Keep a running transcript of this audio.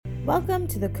Welcome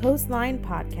to the Coastline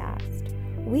Podcast.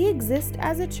 We exist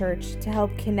as a church to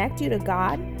help connect you to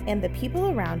God and the people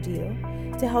around you,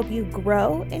 to help you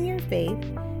grow in your faith,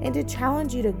 and to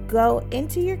challenge you to go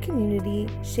into your community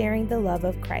sharing the love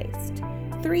of Christ.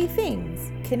 3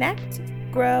 things: connect,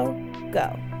 grow,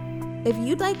 go. If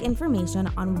you'd like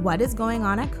information on what is going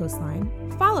on at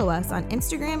Coastline, follow us on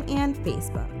Instagram and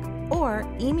Facebook, or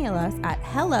email us at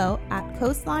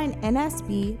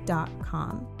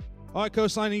hello@coastlinensb.com. All right,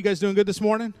 Coastline, are you guys doing good this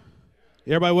morning?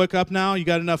 Everybody wake up now? You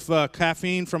got enough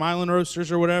caffeine from Island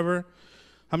Roasters or whatever?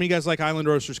 How many of you guys like Island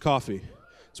Roasters coffee?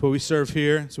 That's what we serve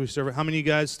here. How many of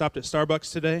you guys stopped at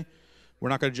Starbucks today? We're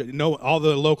not going to no. All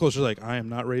the locals are like, I am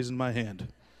not raising my hand.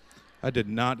 I did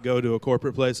not go to a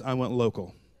corporate place. I went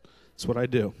local. That's what I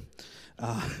do.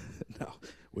 No,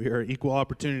 we are equal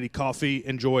opportunity coffee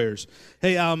enjoyers.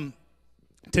 Hey,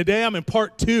 today I'm in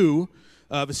part 2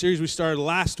 of a series we started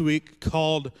last week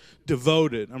called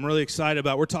Devoted. I'm really excited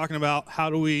about. We're talking about how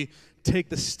do we take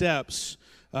the steps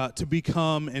to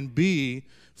become and be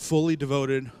fully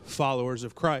devoted followers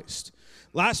of Christ.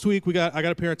 Last week I got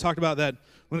up here and talked about that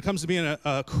when it comes to being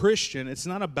a Christian, it's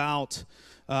not about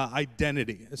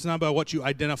identity. It's not about what you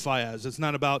identify as. It's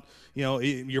not about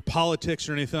your politics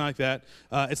or anything like that.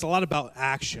 It's a lot about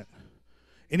action.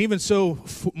 And even so,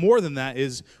 more than that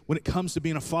is when it comes to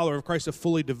being a follower of Christ, a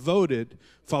fully devoted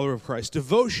follower of Christ.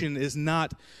 Devotion is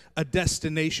not a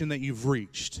destination that you've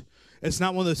reached. It's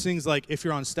not one of those things like if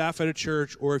you're on staff at a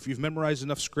church, or if you've memorized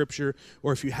enough scripture,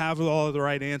 or if you have all of the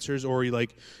right answers, or you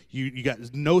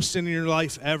got no sin in your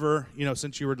life ever,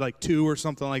 since you were like 2 or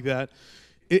something like that.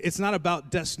 It's not about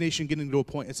destination getting to a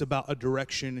point. It's about a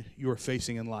direction you are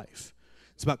facing in life.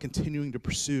 It's about continuing to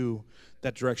pursue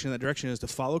that direction. That direction is to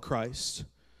follow Christ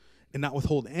and not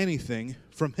withhold anything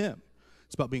from him.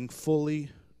 It's about being fully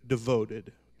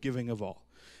devoted, giving of all.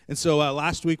 And so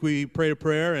last week we prayed a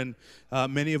prayer, and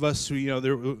many of us,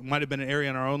 there might have been an area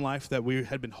in our own life that we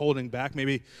had been holding back.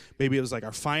 Maybe it was like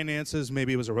our finances,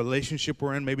 maybe it was a relationship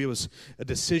we're in, maybe it was a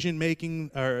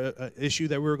decision-making or a issue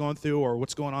that we were going through, or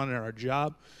what's going on in our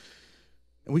job.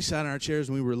 And we sat in our chairs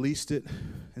and we released it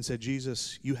and said,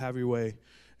 Jesus, you have your way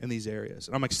in these areas.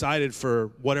 And I'm excited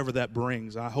for whatever that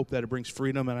brings. I hope that it brings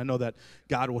freedom, and I know that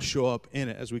God will show up in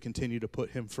it as we continue to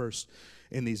put him first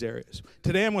in these areas.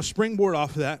 Today I'm going to springboard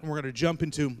off of that, and we're going to jump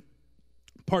into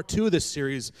part 2 of this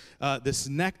series. The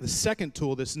second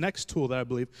tool, this next tool that I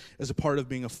believe is a part of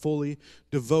being a fully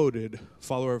devoted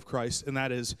follower of Christ, and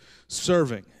that is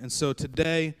serving. And so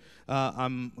today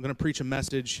I'm going to preach a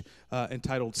message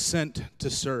entitled Sent to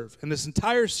Serve. And this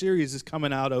entire series is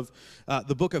coming out of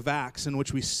the book of Acts, in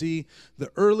which we see the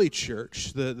early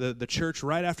church, the church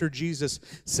right after Jesus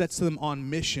sets them on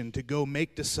mission to go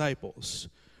make disciples.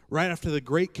 Right after the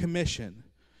Great Commission,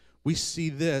 we see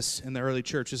this in the early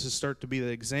church. This is start to be the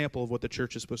example of what the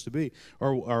church is supposed to be,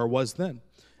 or was then.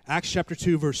 Acts chapter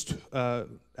 2, verse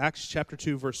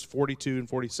 42 and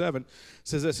 47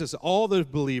 says this: says, all the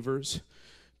believers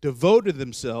devoted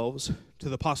themselves to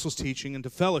the apostles' teaching and to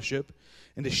fellowship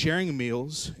and to sharing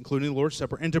meals, including the Lord's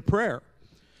Supper, and to prayer.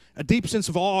 A deep sense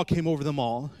of awe came over them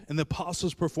all, and the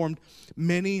apostles performed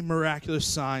many miraculous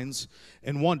signs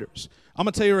and wonders. I'm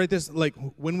going to tell you right this, like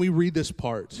when we read this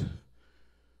part,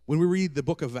 when we read the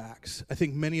book of Acts, I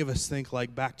think many of us think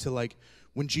like back to like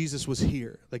when Jesus was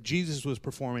here, like Jesus was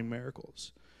performing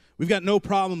miracles. We've got no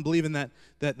problem believing that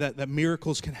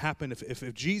miracles can happen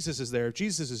if Jesus is there, if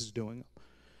Jesus is doing them.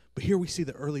 But here we see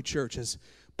the early church as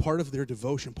part of their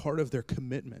devotion, part of their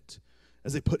commitment,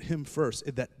 as they put him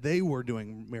first, that they were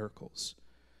doing miracles,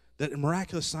 that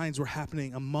miraculous signs were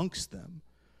happening amongst them.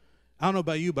 I don't know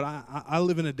about you, but I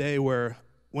live in a day where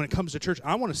when it comes to church,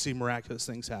 I want to see miraculous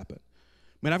things happen.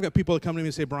 I mean, I've got people that come to me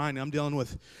and say, Brian, I'm dealing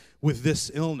with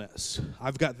this illness.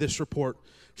 I've got this report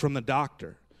from the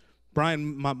doctor.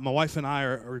 Brian, my wife and I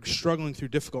are struggling through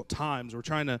difficult times. We're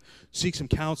trying to seek some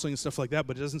counseling and stuff like that,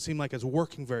 but it doesn't seem like it's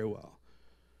working very well.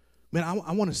 Man,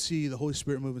 I want to see the Holy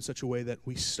Spirit move in such a way that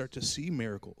we start to see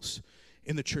miracles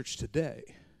in the church today.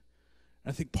 And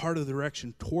I think part of the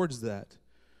direction towards that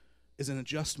is an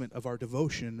adjustment of our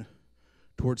devotion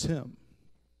towards him.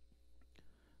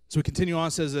 So we continue on.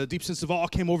 It says, a deep sense of awe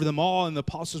came over them all, and the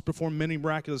apostles performed many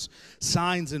miraculous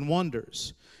signs and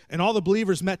wonders. And all the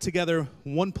believers met together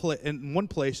in one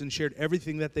place and shared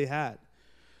everything that they had.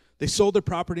 They sold their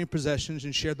property and possessions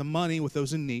and shared the money with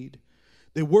those in need.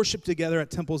 They worshiped together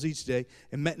at temples each day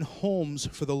and met in homes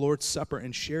for the Lord's Supper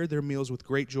and shared their meals with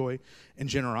great joy and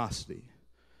generosity,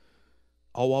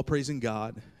 all while praising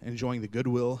God and enjoying the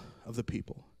goodwill of the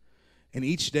people. And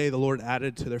each day the Lord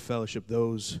added to their fellowship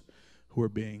those who were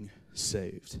being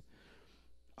saved.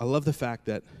 I love the fact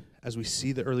that as we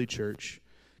see the early church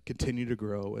continue to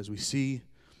grow, as we see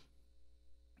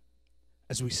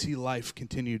life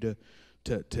continue to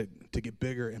get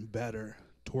bigger and better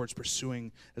towards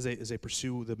pursuing, as they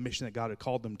pursue the mission that God had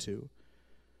called them to.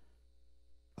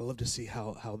 I love to see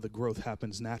how the growth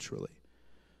happens naturally.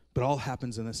 But all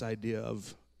happens in this idea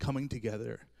of coming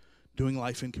together, doing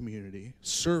life in community,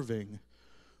 serving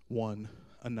one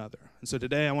another. And so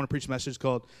today I want to preach a message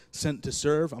called Sent to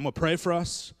Serve. I'm going to pray for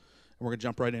us, and we're going to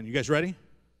jump right in. You guys ready?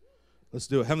 Let's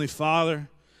do it. Heavenly Father,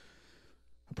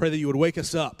 I pray that you would wake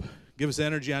us up, give us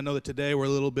energy. I know that today we're a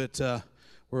little bit,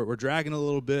 we're dragging a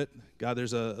little bit. God,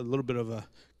 there's a little bit of a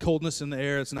coldness in the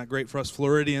air. It's not great for us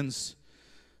Floridians.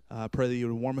 I pray that you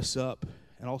would warm us up.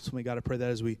 And ultimately, God, I pray that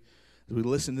as we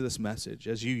listen to this message,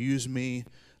 as you use me,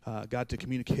 God, to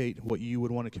communicate what you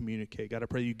would want to communicate. God, I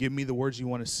pray you give me the words you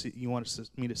want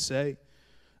me to say.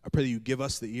 I pray that you give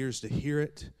us the ears to hear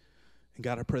it. And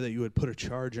God, I pray that you would put a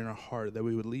charge in our heart, that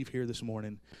we would leave here this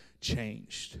morning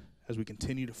changed. As we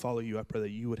continue to follow you, I pray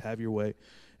that you would have your way,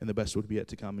 and the best would be yet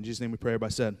to come. In Jesus' name we pray,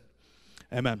 everybody said,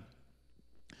 amen.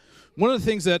 One of the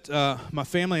things that my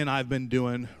family and I have been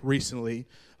doing recently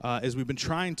is we've been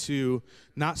trying to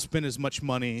not spend as much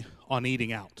money on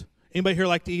eating out. Anybody here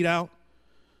like to eat out?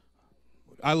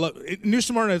 I love New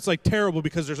Smyrna. It's like terrible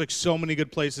because there's like so many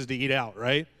good places to eat out,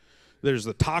 right? There's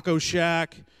the Taco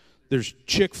Shack. There's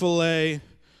Chick-fil-A.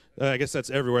 I guess that's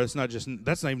everywhere. That's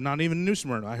not even New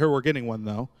Smyrna. I heard we're getting one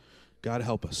though. God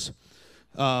help us.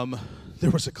 There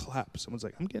was a clap. Someone's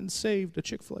like, I'm getting saved. A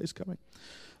Chick-fil-A is coming.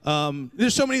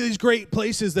 There's so many of these great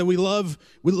places that we love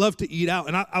to eat out,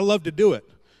 and I love to do it.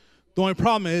 The only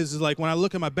problem is like when I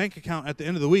look at my bank account at the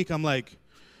end of the week, I'm like,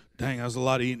 dang, that was a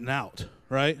lot of eating out,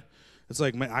 right? It's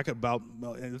like, man,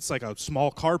 it's like a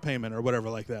small car payment or whatever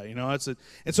like that, you know? And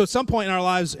so at some point in our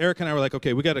lives, Eric and I were like,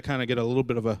 okay, we got to kind of get a little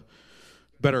bit of a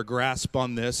better grasp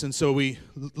on this. And so we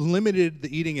limited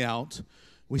the eating out.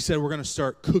 We said we're going to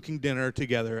start cooking dinner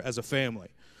together as a family.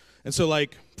 And so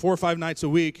like 4 or 5 nights a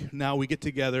week, now we get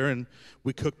together and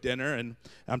we cook dinner. And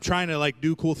I'm trying to like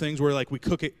do cool things where like we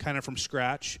cook it kind of from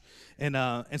scratch. And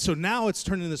so now it's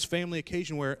turned into this family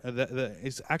occasion where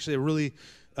it's actually a really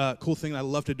cool thing I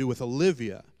love to do with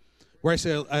Olivia. Where I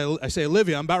say,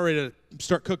 Olivia, I'm about ready to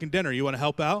start cooking dinner. You want to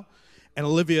help out? And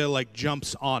Olivia like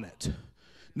jumps on it.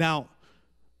 Now,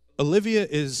 Olivia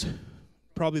is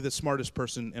probably the smartest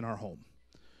person in our home,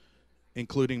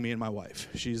 including me and my wife.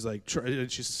 She's like,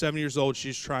 she's 7 years old.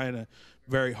 She's trying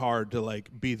very hard to like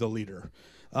be the leader.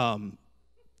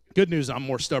 Good news, I'm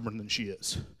more stubborn than she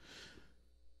is.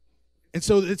 And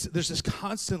so there's this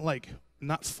constant like,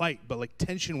 not fight, but like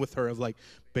tension with her of like,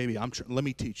 baby, let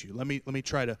me teach you. Let me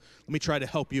try to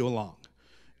help you along.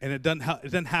 And it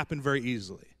doesn't happen very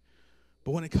easily.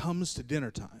 But when it comes to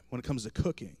dinner time, when it comes to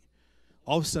cooking,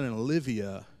 all of a sudden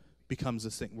Olivia becomes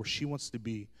this thing where she wants to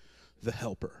be the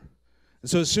helper. And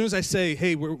so as soon as I say,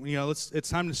 hey, it's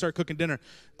time to start cooking dinner,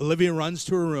 Olivia runs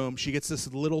to her room. She gets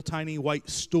this little tiny white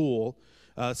stool.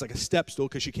 It's like a step stool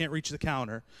because she can't reach the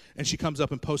counter. And she comes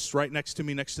up and posts right next to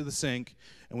me, next to the sink,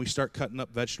 and we start cutting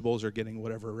up vegetables or getting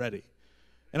whatever ready.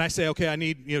 And I say, okay, I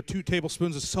need 2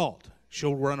 tablespoons of salt.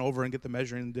 She'll run over and get the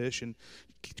measuring dish and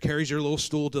carries her little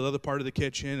stool to the other part of the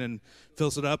kitchen and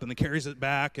fills it up and then carries it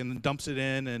back and then dumps it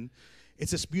in. And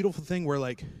it's this beautiful thing where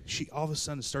like she all of a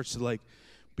sudden starts to like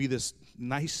be this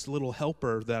nice little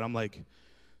helper that I'm like,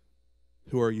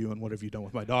 who are you and what have you done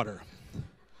with my daughter?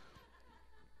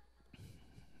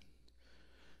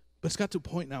 But it's got to a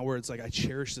point now where it's like I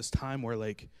cherish this time where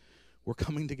like we're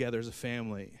coming together as a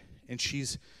family and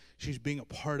she's being a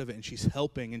part of it and she's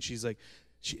helping and she's like,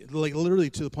 literally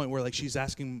to the point where like she's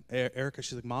asking Erica,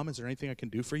 she's like, Mom, is there anything I can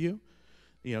do for you?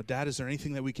 Dad, is there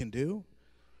anything that we can do?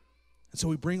 And so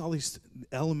we bring all these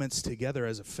elements together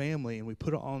as a family and we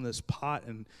put it all in this pot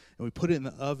and we put it in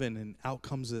the oven and out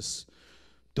comes this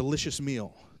delicious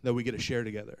meal that we get to share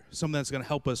together. Something that's going to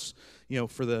help us,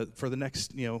 for the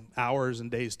next, hours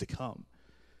and days to come.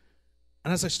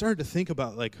 And as I started to think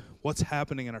about like what's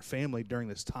happening in our family during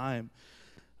this time,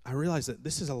 I realized that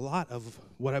this is a lot of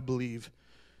what I believe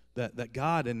that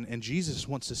God and Jesus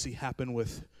wants to see happen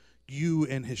with you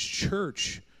and his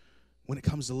church when it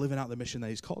comes to living out the mission that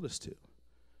he's called us to.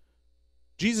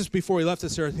 Jesus, before he left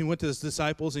this earth, he went to his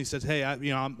disciples and he said, hey, I'm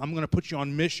going to put you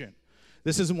on mission.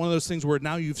 This isn't one of those things where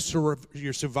now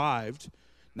you're survived.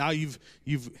 Now you've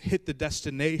hit the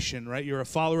destination, right? You're a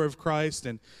follower of Christ,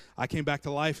 and I came back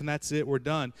to life, and that's it. We're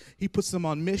done. He puts them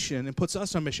on mission and puts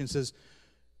us on mission and says,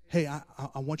 hey,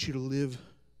 I want you to live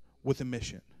with a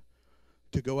mission,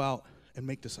 to go out and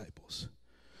make disciples.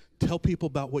 Tell people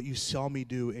about what you saw me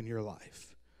do in your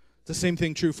life. It's the same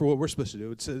thing true for what we're supposed to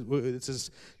do. It's this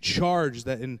charge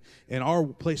that in our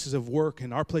places of work,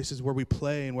 in our places where we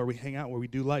play and where we hang out, where we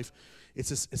do life, it's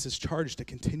this charge to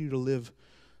continue to live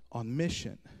on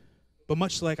mission. But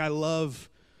much like I love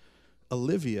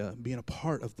Olivia being a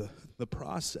part of the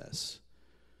process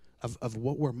of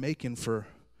what we're making for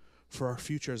our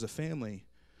future as a family,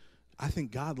 I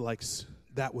think God likes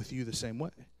that with you the same way.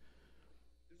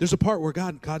 There's a part where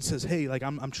God says, hey, like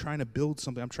I'm trying to build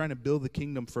something. I'm trying to build the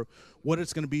kingdom for what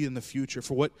it's going to be in the future,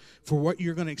 for what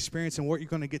you're going to experience and what you're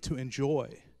going to get to enjoy,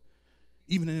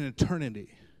 even in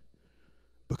eternity.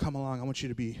 But come along, I want you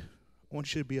to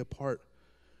be a part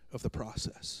of the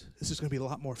process. This is going to be a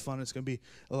lot more fun. It's going to be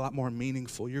a lot more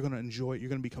meaningful. You're going to enjoy it. You're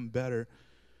going to become better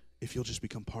if you'll just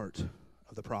become part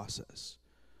of the process.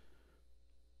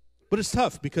 But it's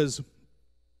tough because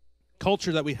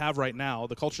culture that we have right now,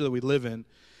 the culture that we live in,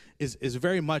 is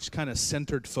very much kind of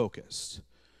centered focused.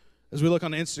 As we look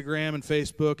on Instagram and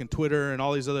Facebook and Twitter and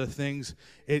all these other things,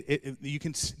 you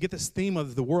can get this theme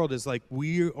of the world is like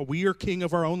we are king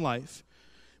of our own life.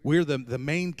 We're the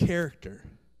main character.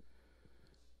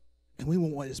 And we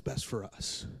want what is best for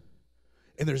us.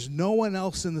 And there's no one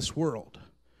else in this world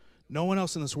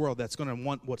that's going to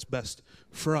want what's best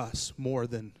for us more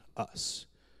than us.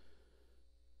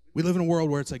 We live in a world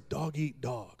where it's like dog eat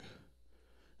dog.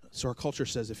 So our culture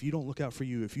says if you don't look out for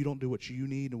you, if you don't do what you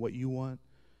need and what you want,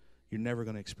 you're never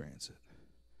going to experience it.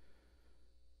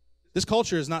 This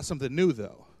culture is not something new,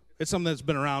 though. It's something that's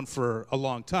been around for a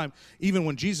long time, even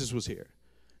when Jesus was here.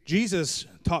 Jesus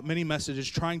taught many messages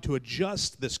trying to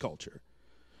adjust this culture.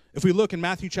 If we look in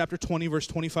Matthew chapter 20, verse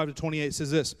 25 to 28, it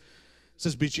says this. It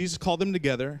says, but Jesus called them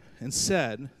together and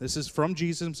said, this is from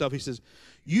Jesus himself, he says,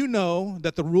 you know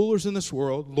that the rulers in this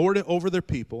world lord it over their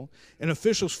people, and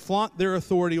officials flaunt their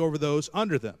authority over those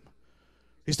under them.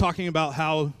 He's talking about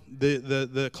how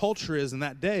the culture is in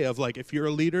that day of like, if you're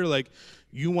a leader, like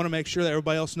you want to make sure that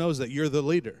everybody else knows that you're the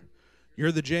leader.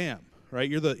 You're the jam, right?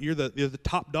 You're the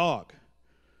top dog.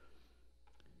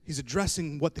 He's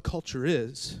addressing what the culture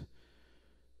is,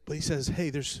 but he says, hey,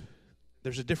 there's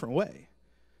a different way.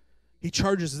 He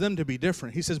charges them to be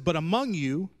different. He says, but among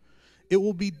you, it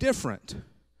will be different.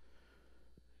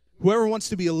 Whoever wants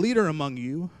to be a leader among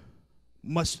you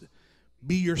must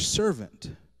be your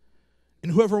servant.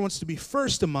 And whoever wants to be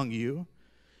first among you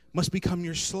must become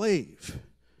your slave.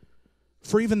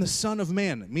 For even the Son of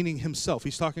Man, meaning himself,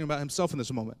 he's talking about himself in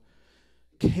this moment,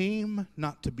 came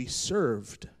not to be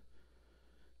served,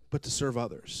 but to serve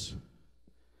others,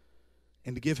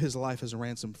 and to give his life as a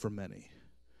ransom for many.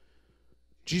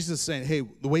 Jesus is saying, hey,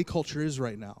 the way culture is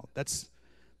right now, that's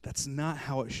not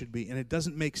how it should be. And it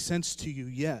doesn't make sense to you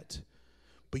yet,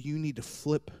 but you need to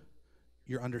flip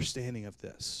your understanding of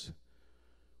this.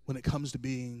 When it comes to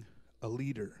being a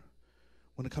leader,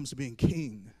 when it comes to being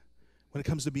king, when it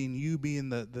comes to being you being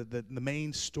the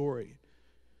main story,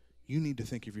 you need to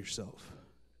think of yourself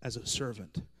as a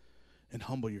servant and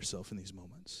humble yourself in these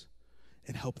moments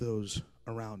and help those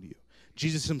around you.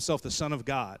 Jesus himself, the Son of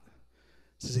God,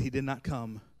 says he did not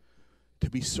come to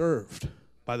be served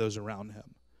by those around him.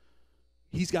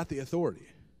 He's got the authority.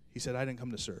 He said, I didn't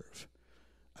come to serve.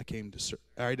 I came to serve.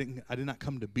 I did not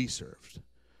come to be served.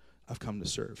 I've come to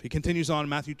serve. He continues on in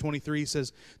Matthew 23. He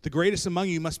says, the greatest among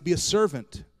you must be a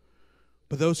servant,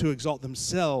 but those who exalt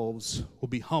themselves will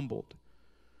be humbled,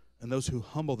 and those who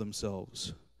humble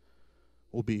themselves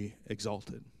will be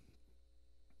exalted.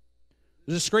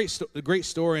 There's this great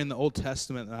story in the Old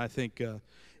Testament that I think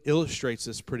illustrates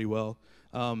this pretty well.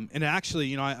 And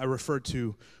actually, I referred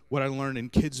to what I learned in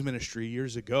kids ministry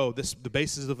years ago. The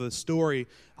basis of the story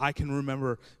I can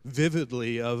remember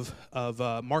vividly of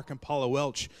Mark and Paula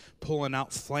Welch pulling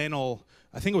out flannel.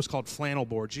 I think it was called flannel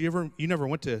boards. You never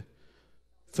went to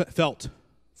felt?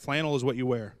 Flannel is what you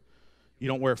wear. You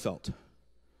don't wear felt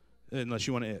unless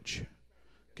you want to itch.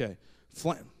 Okay,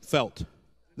 felt.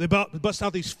 They bust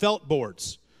out these felt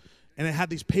boards. And it had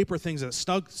these paper things that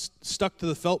stuck to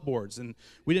the felt boards. And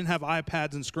we didn't have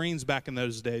iPads and screens back in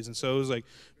those days. And so it was like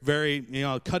very,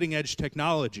 cutting edge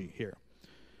technology here.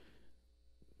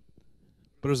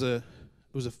 But it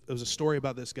was a story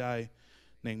about this guy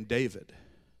named David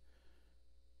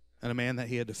and a man that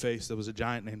he had to face that was a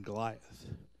giant named Goliath.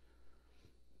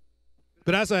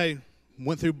 But as I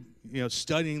went through,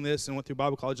 studying this and went through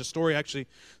Bible college, the story actually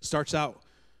starts out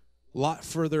a lot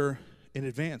further in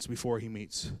advance before he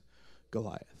meets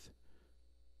Goliath.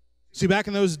 See, back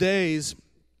in those days,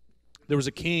 there was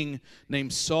a king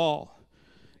named Saul.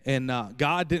 And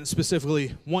God didn't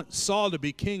specifically want Saul to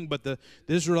be king, but the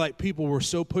Israelite people were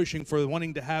so pushing for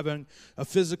wanting to have a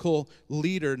physical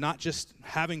leader, not just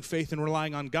having faith and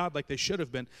relying on God like they should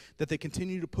have been, that they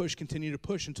continue to push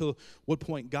until what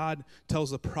point God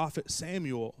tells the prophet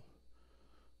Samuel,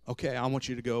 okay, I want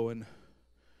you to go and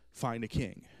find a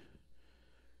king.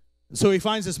 So he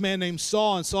finds this man named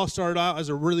Saul, and Saul started out as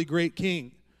a really great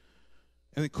king,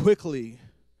 and then quickly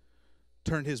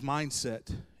turned his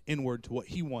mindset inward to what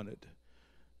he wanted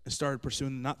and started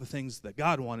pursuing not the things that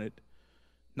God wanted,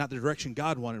 not the direction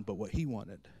God wanted, but what he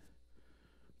wanted.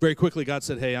 Very quickly, God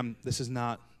said, hey, this is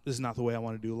not the way I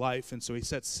want to do life. And so he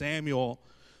set Samuel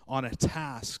on a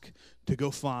task to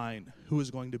go find who is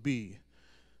going to be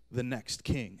the next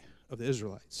king of the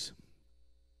Israelites.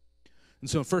 And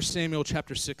so in 1 Samuel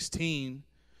chapter 16,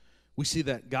 we see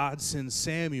that God sends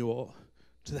Samuel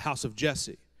to the house of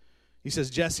Jesse. He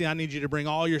says, Jesse, I need you to bring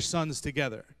all your sons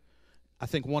together. I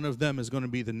think one of them is going to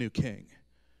be the new king.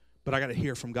 But I got to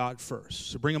hear from God first.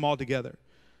 So bring them all together.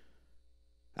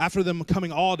 After them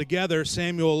coming all together,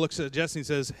 Samuel looks at Jesse and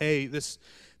says, hey,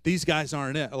 these guys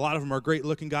aren't it. A lot of them are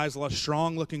great-looking guys, a lot of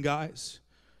strong-looking guys.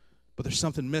 But there's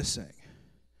something missing.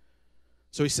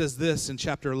 So he says this in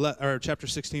chapter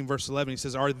 16, verse 11. He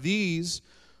says, are these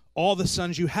all the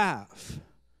sons you have?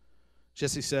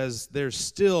 Jesse says, there's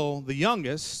still the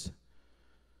youngest,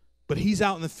 but he's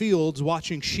out in the fields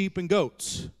watching sheep and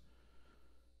goats.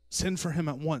 Send for him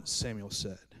at once, Samuel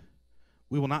said.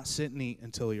 We will not sit and eat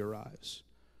until he arrives.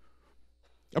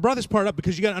 I brought this part up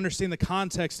because you got to understand the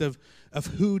context of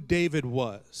who David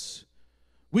was.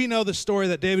 We know the story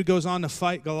that David goes on to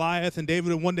fight Goliath, and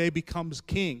David one day becomes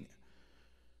king.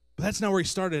 But that's not where he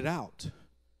started out.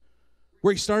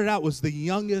 Where he started out was the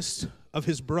youngest of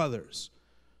his brothers.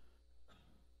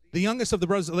 The youngest of the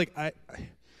brothers, like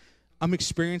I'm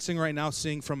experiencing right now,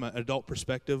 seeing from an adult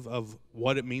perspective of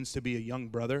what it means to be a young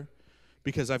brother,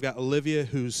 because I've got Olivia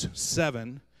who's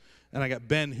 7, and I got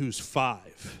Ben who's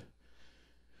 5.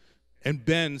 And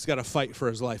Ben's got to fight for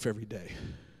his life every day.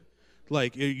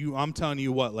 Like, I'm telling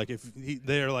you what, like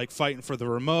they're like fighting for the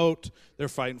remote, they're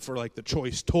fighting for like the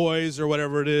choice toys or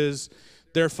whatever it is,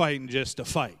 they're fighting just to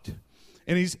fight.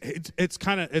 And it's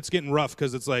getting rough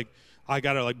because it's like, I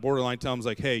got to like borderline tell him,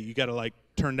 like, hey, you got to like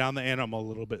turn down the animal a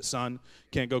little bit, son.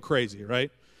 Can't go crazy,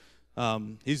 right?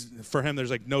 For him,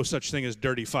 there's like no such thing as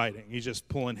dirty fighting. He's just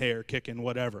pulling hair, kicking,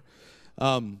 whatever.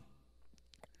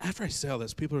 After I say all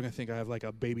this, people are going to think I have like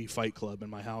a baby fight club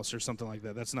in my house or something like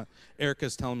that. That's not,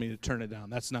 Erica's telling me to turn it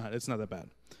down. It's not that bad.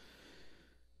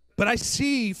 But I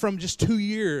see from just 2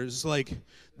 years, like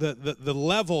the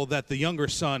level that the younger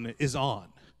son is on.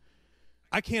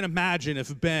 I can't imagine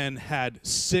if Ben had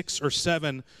 6 or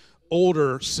 7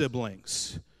 older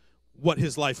siblings, what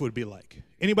his life would be like.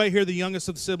 Anybody here the youngest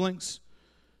of the siblings?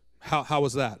 How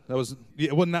was that?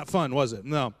 It wasn't that fun, was it?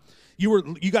 No.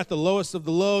 You got the lowest of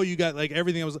the low. You got like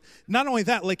everything. Not only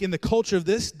that, like in the culture of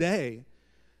this day,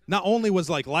 not only was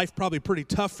like life probably pretty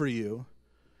tough for you,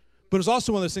 but it was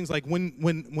also one of those things like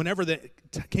whenever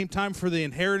came time for the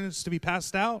inheritance to be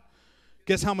passed out,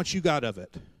 guess how much you got of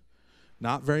it?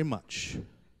 Not very much.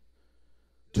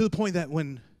 To the point that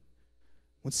when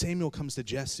Samuel comes to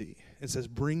Jesse and says,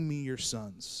 bring me your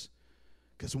sons,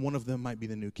 because one of them might be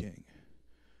the new king,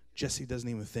 Jesse doesn't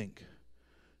even think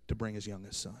to bring his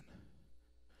youngest son.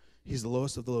 He's the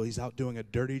lowest of the low. He's out doing a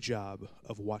dirty job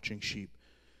of watching sheep,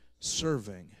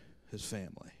 serving his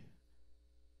family.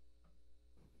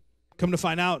 Come to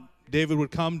find out, David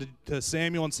would come to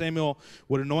Samuel, and Samuel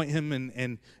would anoint him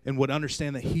and would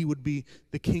understand that he would be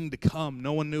the king to come.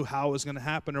 No one knew how it was going to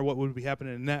happen or what would be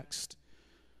happening next.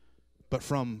 But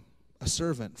from a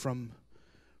servant, from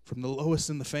the lowest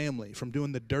in the family, from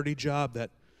doing the dirty job that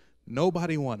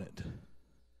nobody wanted,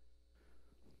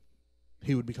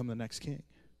 he would become the next king.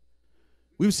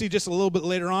 We would see just a little bit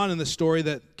later on in the story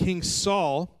that King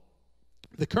Saul,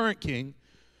 the current king,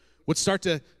 would start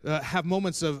to have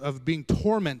moments of being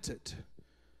tormented.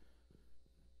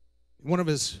 One of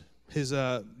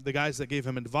the guys that gave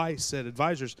him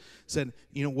advisors said,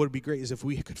 you know, what would be great is if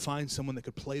we could find someone that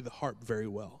could play the harp very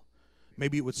well.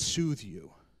 Maybe it would soothe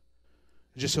you.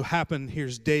 It just so happened,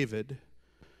 here's David,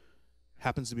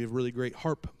 happens to be a really great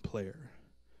harp player.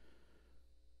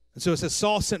 And so it says,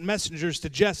 Saul sent messengers to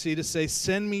Jesse to say,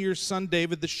 send me your son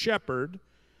David the shepherd.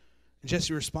 And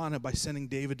Jesse responded by sending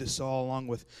David to Saul along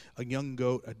with a young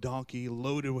goat, a donkey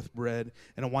loaded with bread,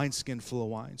 and a wineskin full of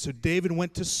wine. So David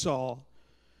went to Saul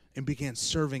and began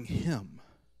serving him.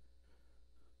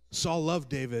 Saul loved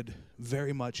David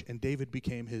very much, and David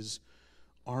became his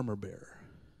armor bearer.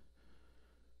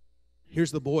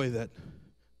 Here's the boy that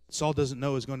Saul doesn't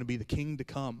know is going to be the king to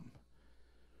come.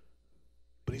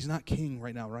 But he's not king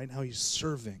right now. Right now he's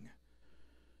serving.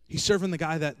 He's serving the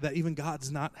guy that even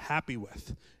God's not happy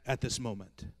with at this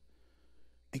moment.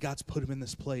 And God's put him in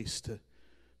this place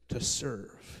to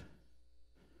serve.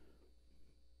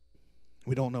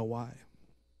 We don't know why.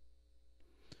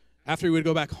 After he would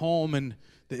go back home and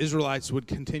the Israelites would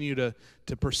continue to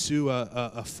pursue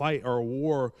a fight or a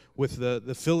war with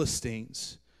the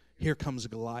Philistines, here comes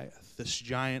Goliath, this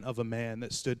giant of a man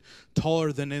that stood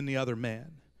taller than any other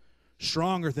man,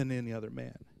 stronger than any other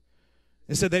man.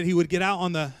 It said that he would get out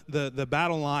on the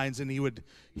battle lines and he would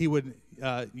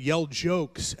yell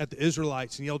jokes at the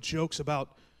Israelites and yell jokes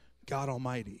about God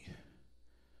Almighty.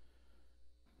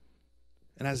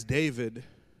 And as David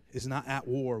is not at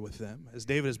war with them, as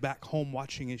David is back home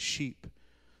watching his sheep,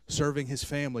 serving his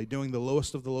family, doing the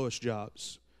lowest of the lowest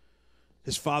jobs,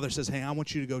 his father says, hey, I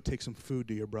want you to go take some food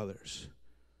to your brothers.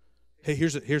 Hey,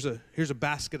 here's a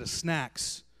basket of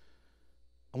snacks.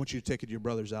 I want you to take it to your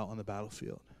brothers out on the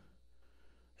battlefield.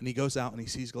 And he goes out and he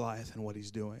sees Goliath and what he's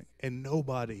doing. And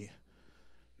nobody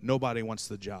wants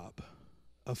the job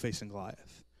of facing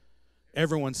Goliath.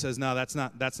 Everyone says, no, that's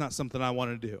not something I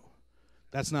want to do.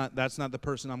 That's not the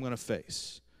person I'm going to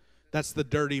face. That's the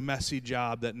dirty, messy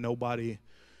job that nobody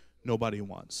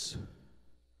wants.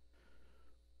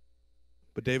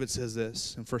 But David says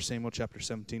this in 1 Samuel chapter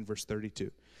 17, verse 32.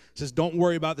 It says, don't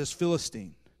worry about this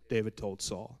Philistine, David told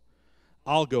Saul.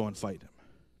 I'll go and fight him.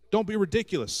 Don't be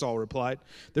ridiculous, Saul replied.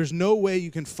 There's no way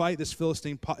you can fight this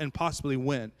Philistine and possibly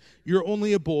win. You're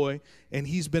only a boy, and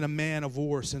he's been a man of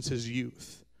war since his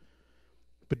youth.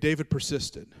 But David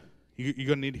persisted. You're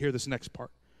going to need to hear this next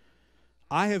part.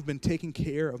 I have been taking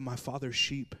care of my father's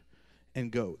sheep and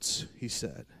goats, he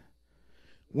said.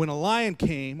 When a lion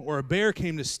came or a bear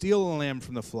came to steal a lamb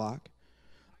from the flock,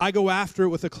 I go after it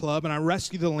with a club and I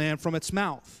rescue the lamb from its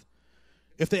mouth.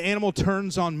 If the animal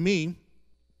turns on me,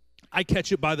 I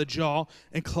catch it by the jaw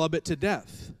and club it to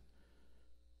death.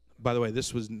 By the way,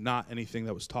 this was not anything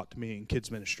that was taught to me in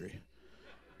kids ministry.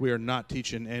 We are not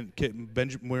teaching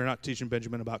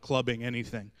Benjamin about clubbing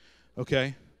anything.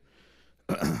 Okay?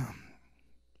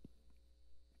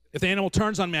 If the animal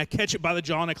turns on me, I catch it by the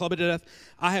jaw and I club it to death.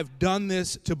 I have done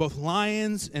this to both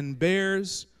lions and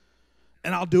bears,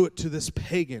 and I'll do it to this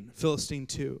pagan Philistine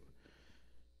too.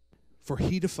 For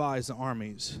he defies the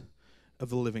armies of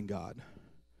the living God.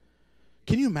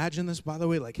 Can you imagine this, by the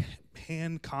way, like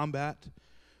hand combat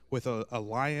with a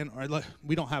lion? Or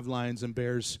we don't have lions and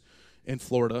bears in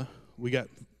Florida. We got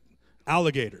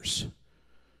alligators.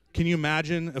 Can you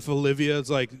imagine if Olivia is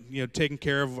like, taking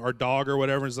care of our dog or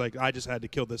whatever, is like, I just had to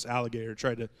kill this alligator.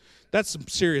 That's some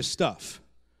serious stuff.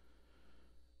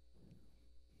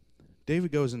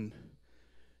 David goes and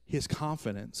he has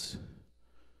confidence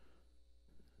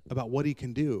about what he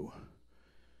can do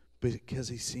because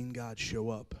he's seen God show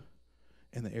up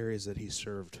in the areas that he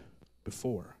served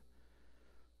before.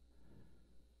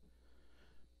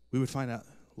 We would find out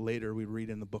later, we read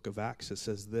in the book of Acts, it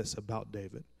says this about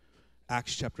David.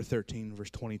 Acts chapter 13, verse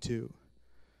 22.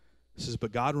 It says,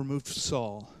 but God removed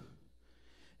Saul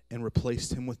and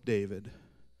replaced him with David,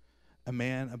 a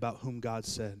man about whom God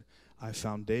said, I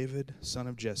found David, son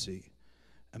of Jesse,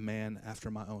 a man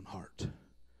after my own heart.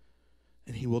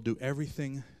 And he will do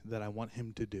everything that I want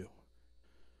him to do.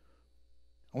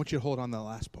 I want you to hold on to that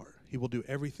last part. He will do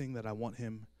everything that I want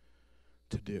him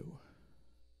to do.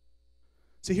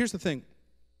 See, here's the thing.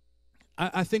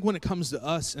 I think when it comes to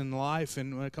us in life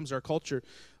and when it comes to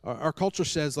our culture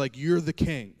says, like, you're the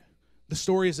king. The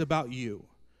story is about you.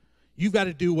 You've got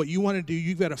to do what you want to do.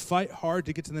 You've got to fight hard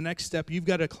to get to the next step. You've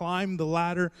got to climb the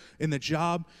ladder in the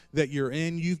job that you're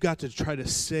in. You've got to try to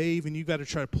save, and you've got to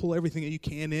try to pull everything that you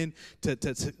can in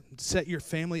to set your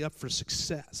family up for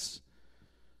success.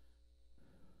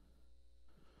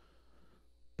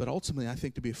 But ultimately, I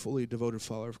think to be a fully devoted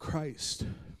follower of Christ,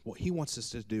 what he wants us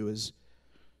to do is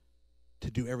to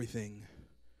do everything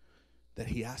that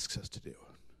he asks us to do.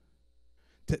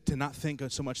 To not think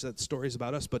so much that the story is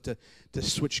about us, but to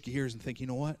switch gears and think, you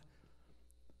know what?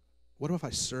 What if I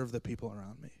serve the people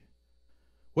around me?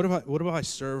 What if I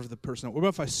serve the person? What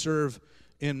if I serve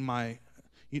in my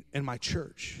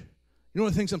church? You know, one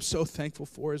of the things I'm so thankful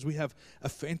for is we have a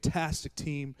fantastic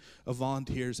team of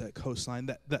volunteers at Coastline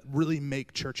that really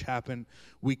make church happen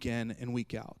week in and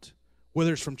week out.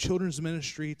 Whether it's from children's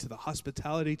ministry to the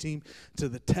hospitality team to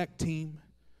the tech team.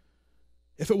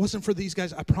 If it wasn't for these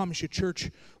guys, I promise you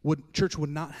church would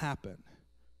not happen.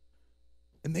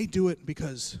 And they do it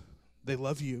because they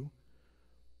love you.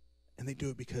 And they do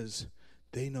it because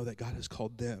they know that God has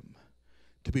called them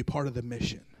to be part of the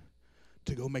mission,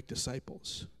 to go make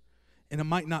disciples. And it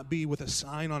might not be with a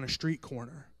sign on a street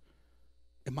corner.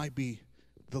 It might be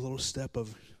the little step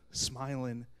of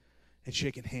smiling and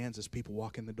shaking hands as people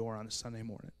walk in the door on a Sunday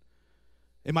morning.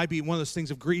 It might be one of those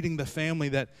things of greeting the family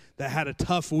that had a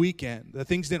tough weekend, that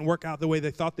things didn't work out the way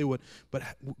they thought they would, but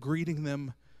greeting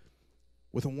them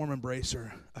with a warm embrace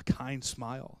or a kind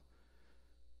smile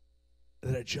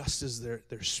that adjusts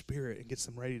their spirit and gets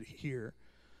them ready to hear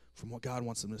from what God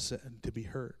wants them to be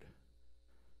heard.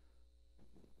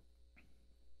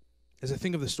 As I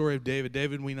think of the story of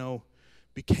David, we know,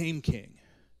 became king.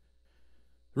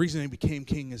 The reason he became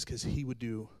king is because he would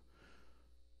do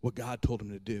what God told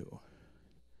him to do.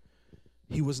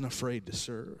 He wasn't afraid to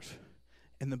serve.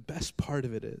 And the best part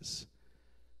of it is,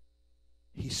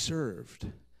 he served.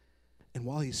 And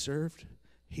while he served,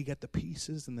 he got the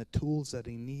pieces and the tools that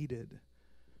he needed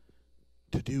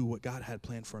to do what God had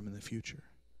planned for him in the future.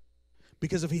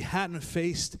 Because if he hadn't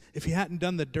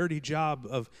done the dirty job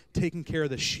of taking care of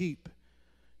the sheep,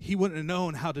 he wouldn't have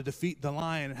known how to defeat the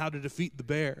lion and how to defeat the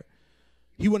bear.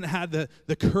 He wouldn't have had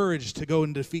the courage to go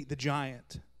and defeat the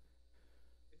giant.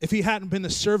 If he hadn't been the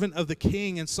servant of the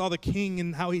king and saw the king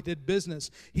and how he did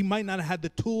business, he might not have had the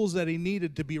tools that he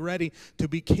needed to be ready to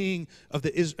be king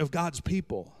of God's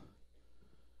people.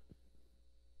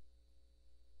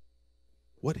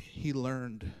 What he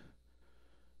learned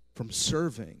from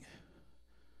serving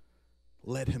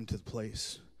led him to the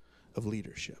place of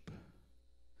leadership,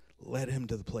 led him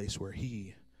to the place where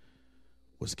he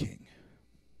was king.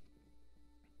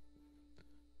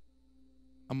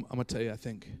 I'm going to tell you, I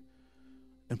think,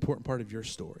 an important part of your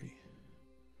story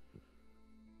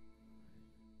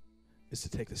is to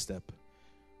take the step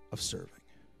of serving.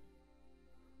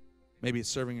 Maybe it's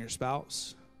serving your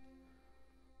spouse.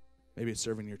 Maybe it's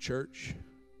serving your church.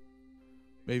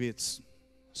 Maybe it's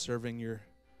serving your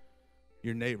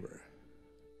neighbor.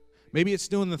 Maybe it's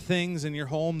doing the things in your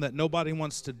home that nobody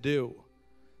wants to do,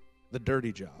 the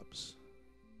dirty jobs.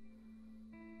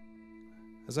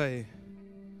 As I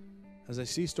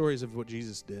see stories of what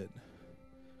Jesus did,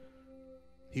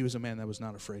 he was a man that was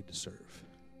not afraid to serve.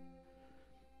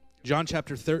 John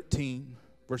chapter 13,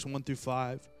 verse 1 through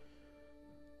 5,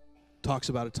 talks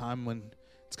about a time when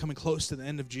it's coming close to the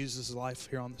end of Jesus' life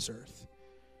here on this earth.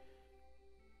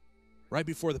 Right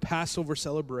before the Passover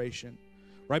celebration,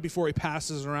 right before he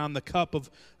passes around the cup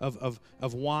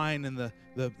of wine and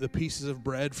the pieces of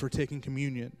bread for taking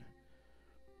communion.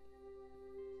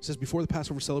 It says, before the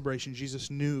Passover celebration, Jesus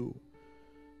knew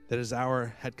that his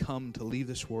hour had come to leave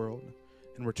this world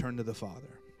and return to the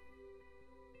Father.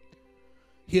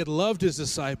 He had loved his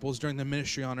disciples during the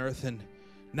ministry on earth, and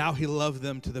now he loved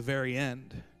them to the very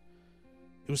end.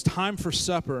 It was time for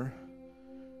supper,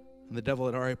 and the devil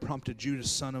had already prompted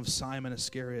Judas, son of Simon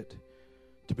Iscariot,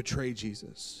 to betray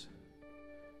Jesus.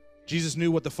 Jesus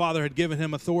knew what the Father had given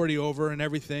him authority over and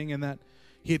everything, and that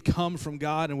he had come from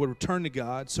God and would return to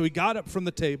God. So he got up from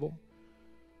the table.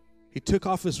 He took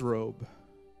off his robe,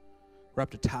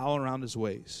 wrapped a towel around his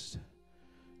waist,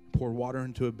 poured water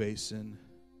into a basin,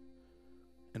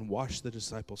 and washed the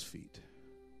disciples' feet,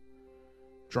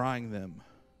 drying them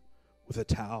with a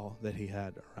towel that he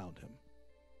had around him.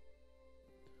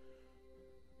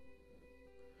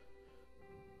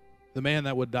 The man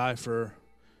that would die for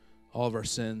all of our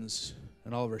sins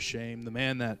and all of our shame, the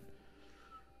man that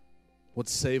would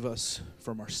save us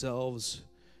from ourselves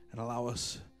and allow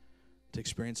us to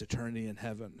experience eternity in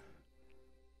heaven.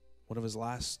 One of his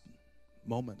last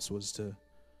moments was to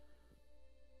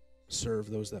serve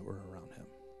those that were around him.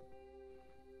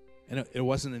 And it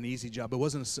wasn't an easy job. It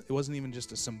wasn't even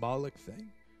just a symbolic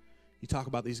thing. You talk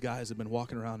about these guys that have been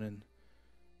walking around in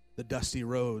the dusty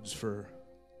roads for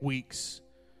weeks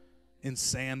in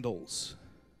sandals.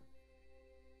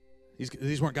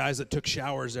 These weren't guys that took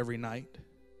showers every night.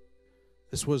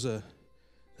 This was a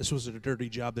dirty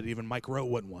job that even Mike Rowe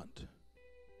wouldn't want.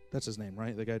 That's his name,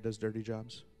 right? The guy that does dirty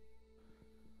jobs.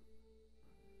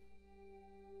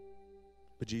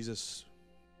 But Jesus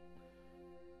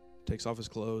takes off his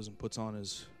clothes and puts on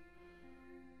his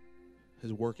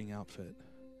working outfit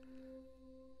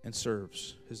and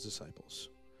serves his disciples,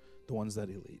 the ones that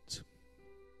he leads.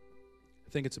 I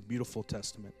think it's a beautiful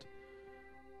testament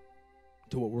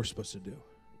to what we're supposed to do.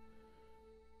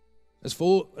 As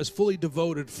fully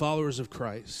devoted followers of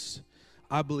Christ,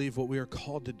 I believe what we are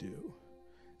called to do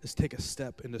is take a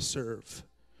step and to serve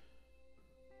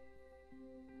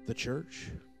the church.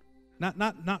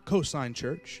 Not co-sign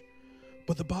church,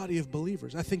 but the body of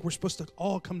believers. I think we're supposed to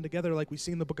all come together like we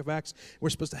see in the book of Acts. We're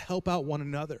supposed to help out one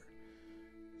another.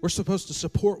 We're supposed to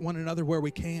support one another where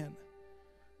we can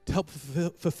to help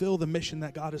fulfill the mission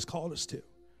that God has called us to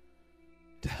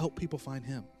help people find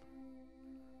him.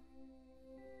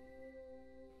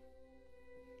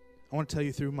 I want to tell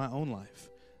you through my own life,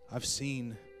 I've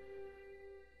seen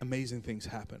amazing things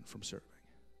happen from serving.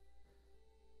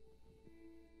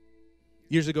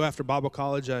 Years ago after Bible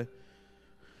college, I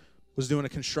was doing a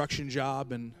construction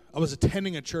job, and I was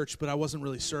attending a church, but I wasn't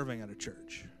really serving at a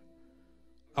church.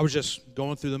 I was just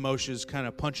going through the motions, kind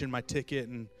of punching my ticket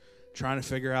and trying to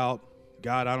figure out,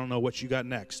 God, I don't know what you got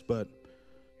next, but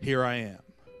here I am.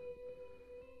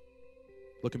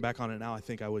 Looking back on it now, I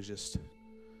think I was just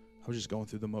going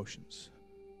through the motions.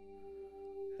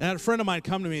 And I had a friend of mine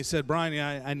come to me and said, Brian,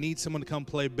 I need someone to come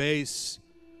play bass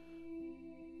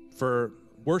for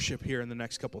worship here in the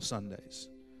next couple Sundays.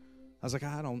 I was like,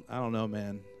 I don't know,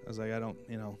 man. I was like,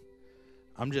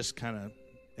 I'm just kind of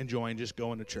enjoying just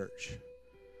going to church.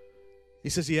 He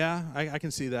says, yeah, I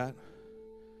can see that,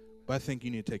 but I think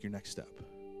you need to take your next step.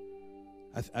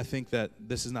 I think that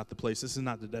this is not the place, this is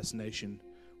not the destination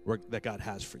that God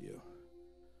has for you.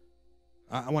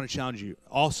 I want to challenge you.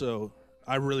 Also,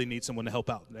 I really need someone to help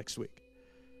out next week.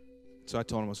 So I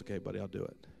told him, I was okay, buddy, I'll do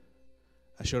it.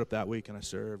 I showed up that week and I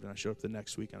served, and I showed up the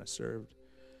next week and I served.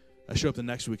 I showed up the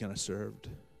next week and I served.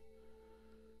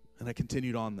 And I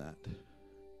continued on that.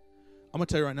 I'm going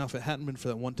to tell you right now, if it hadn't been for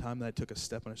that one time that I took a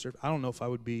step and I served, I don't know if I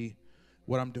would be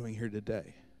what I'm doing here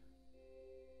today.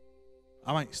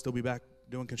 I might still be back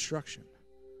doing construction.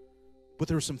 But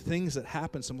there were some things that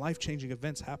happened, some life-changing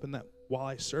events happened that while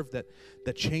I served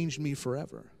that changed me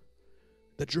forever,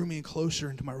 that drew me closer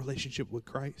into my relationship with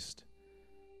Christ.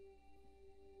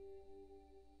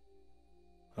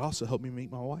 It also helped me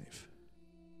meet my wife.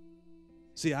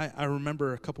 See, I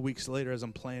remember a couple weeks later as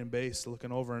I'm playing bass,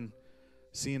 looking over and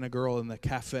seeing a girl in the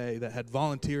cafe that had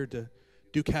volunteered to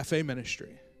do cafe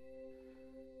ministry.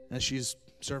 And she's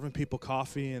serving people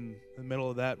coffee, and in the middle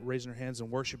of that, raising her hands and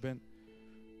worshiping.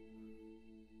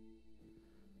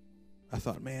 I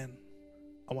thought, man,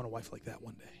 I want a wife like that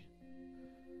one day.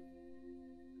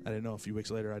 I didn't know a few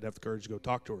weeks later I'd have the courage to go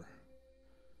talk to her.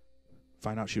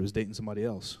 Find out she was dating somebody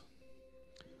else.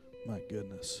 My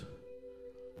goodness.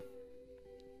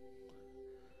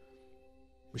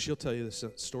 But she'll tell you this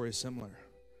story is similar.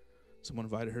 Someone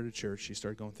invited her to church. She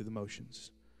started going through the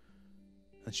motions.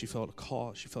 And she felt a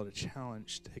call. She felt a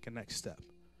challenge to take a next step.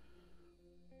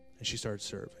 And she started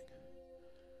serving.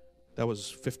 That was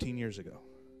 15 years ago.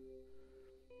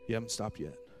 You haven't stopped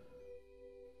yet.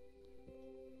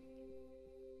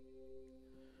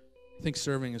 I think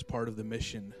serving is part of the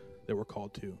mission that we're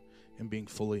called to in being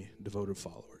fully devoted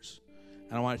followers.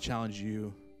 And I want to challenge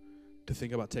you to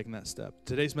think about taking that step.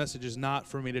 Today's message is not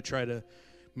for me to try to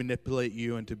manipulate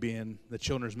you into being the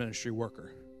children's ministry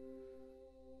worker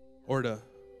or to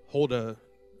hold a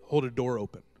door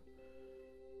open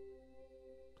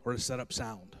or to set up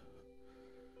sound.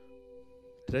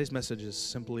 Today's message is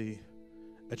simply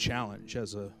a challenge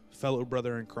as a fellow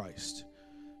brother in Christ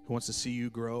who wants to see you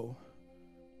grow,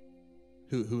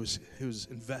 who's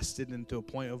invested into a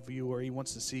point of view where he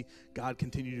wants to see God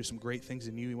continue to do some great things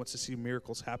in you. He wants to see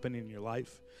miracles happen in your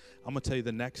life. I'm going to tell you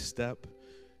the next step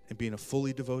in being a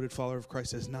fully devoted follower of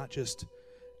Christ is not just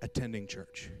attending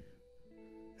church.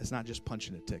 It's not just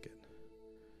punching a ticket.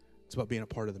 It's about being a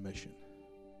part of the mission,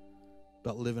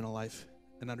 about living a life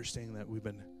and understanding that we've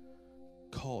been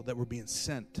called, that we're being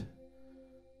sent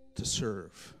to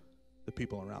serve the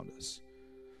people around us.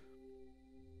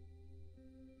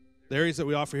 The areas that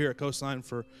we offer here at Coastline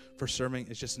for serving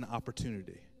is just an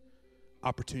opportunity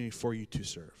for you to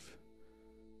serve.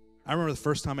 I remember the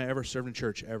first time I ever served in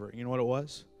church ever. You know what it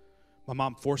was? My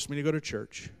mom forced me to go to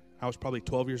church. I was probably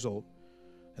 12 years old.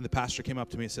 And the pastor came up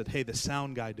to me and said, hey, the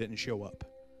sound guy didn't show up.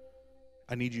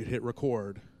 I need you to hit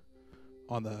record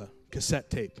on the cassette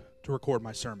tape to record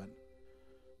my sermon.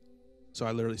 So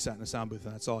I literally sat in a sound booth,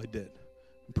 and that's all I did.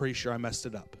 I'm pretty sure I messed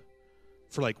it up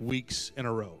for like weeks in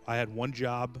a row. I had one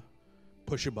job,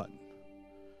 push a button.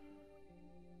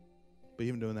 But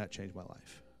even doing that changed my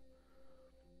life.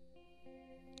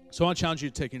 So I want to challenge you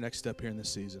to take your next step here in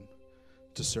this season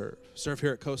to serve. Serve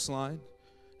here at Coastline.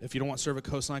 If you don't want to serve at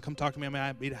Coastline, come talk to me.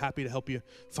 I'd be happy to help you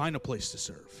find a place to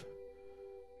serve.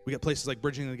 We got places like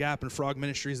Bridging the Gap and Frog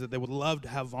Ministries that they would love to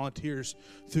have volunteers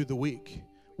through the week.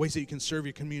 Ways that you can serve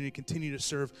your community, continue to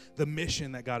serve the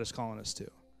mission that God is calling us to.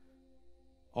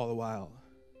 All the while,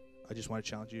 I just want to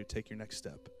challenge you to take your next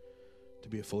step to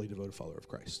be a fully devoted follower of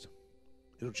Christ.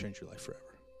 It'll change your life forever.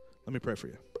 Let me pray for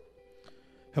you.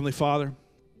 Heavenly Father,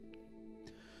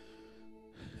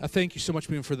 I thank you so much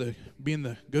for being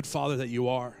the good father that you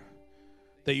are,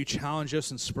 that you challenge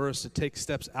us and spur us to take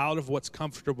steps out of what's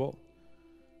comfortable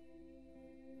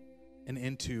and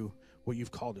into what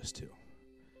you've called us to.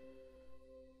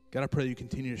 God, I pray that you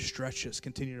continue to stretch us,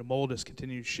 continue to mold us,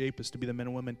 continue to shape us to be the men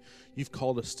and women you've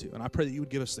called us to. And I pray that you would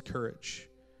give us the courage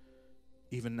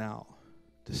even now,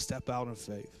 to step out in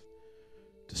faith,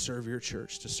 to serve your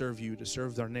church, to serve you, to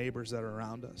serve our neighbors that are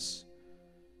around us.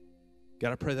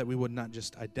 God, I pray that we would not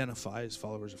just identify as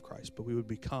followers of Christ, but we would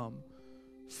become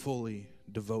fully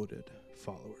devoted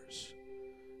followers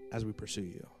as we pursue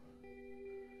you.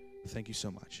 Thank you so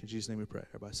much. In Jesus' name we pray.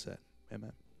 Everybody said,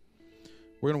 amen.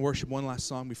 We're going to worship one last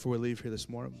song before we leave here this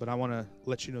morning, but I want to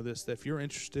let you know this, that if you're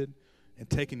interested in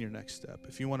taking your next step,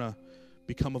 if you want to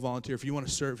become a volunteer, if you want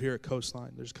to serve here at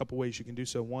Coastline, there's a couple ways you can do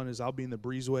so. One is I'll be in the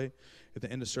breezeway at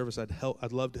the end of service.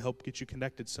 I'd love to help get you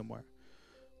connected somewhere.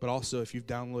 But also, if you've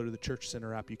downloaded the Church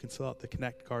Center app, you can fill out the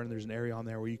Connect card, and there's an area on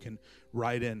there where you can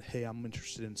write in, hey, I'm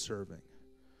interested in serving.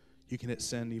 You can hit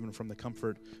send even from the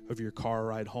comfort of your car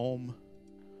ride home.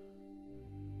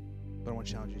 But I want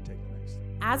to challenge you to take the next step.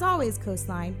 As always,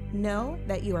 Coastline, know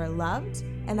that you are loved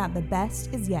and that the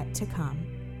best is yet to come.